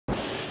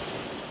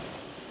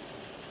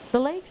The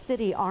Lake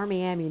City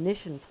Army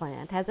ammunition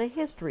plant has a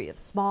history of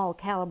small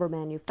caliber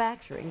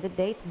manufacturing that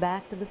dates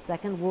back to the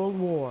Second World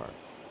War.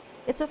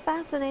 It's a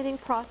fascinating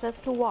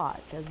process to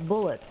watch as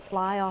bullets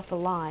fly off the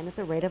line at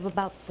the rate of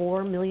about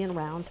 4 million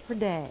rounds per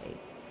day.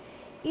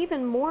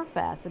 Even more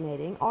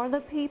fascinating are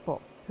the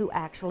people who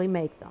actually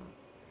make them.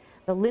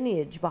 The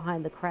lineage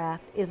behind the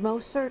craft is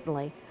most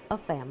certainly a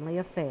family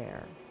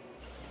affair.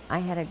 I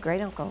had a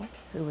great uncle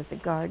who was a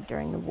guard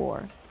during the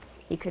war.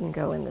 He couldn't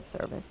go in the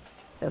service,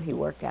 so he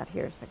worked out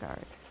here as a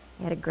guard.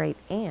 I had a great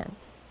aunt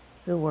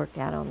who worked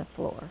out on the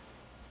floor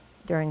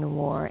during the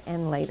war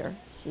and later.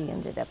 She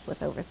ended up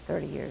with over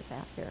 30 years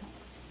out here.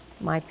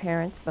 My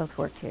parents both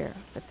worked here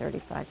for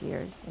 35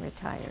 years and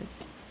retired.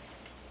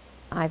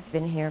 I've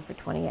been here for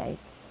 28,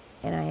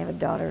 and I have a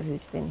daughter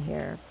who's been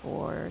here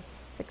for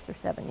 6 or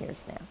 7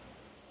 years now.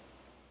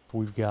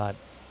 We've got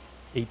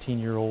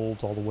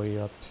 18-year-olds all the way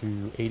up to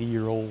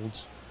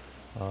 80-year-olds,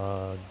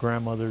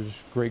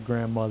 grandmothers,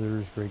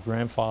 great-grandmothers,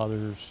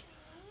 great-grandfathers,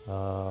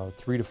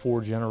 3 to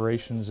 4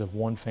 generations of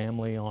one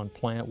family on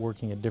plant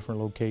working at different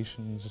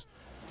locations.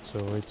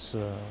 So it's,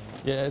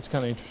 yeah, it's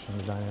kind of interesting,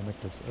 the dynamic,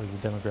 or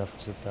the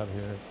demographics that's out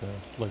here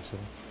at Lake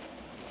City.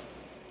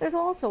 There's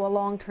also a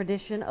long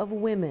tradition of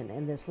women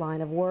in this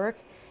line of work.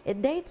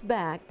 It dates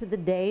back to the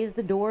days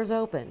the doors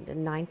opened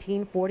in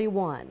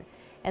 1941,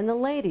 and the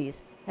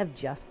ladies have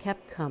just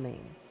kept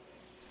coming.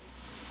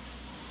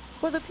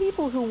 For the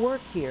people who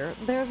work here,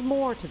 there's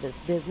more to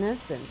this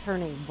business than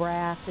turning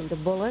brass into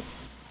bullets.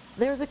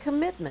 There's a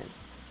commitment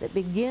that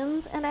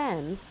begins and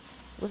ends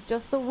with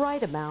just the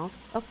right amount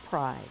of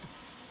pride.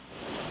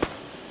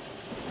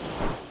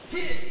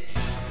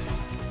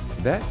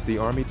 That's the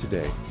Army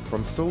Today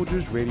from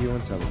Soldiers Radio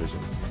and Television.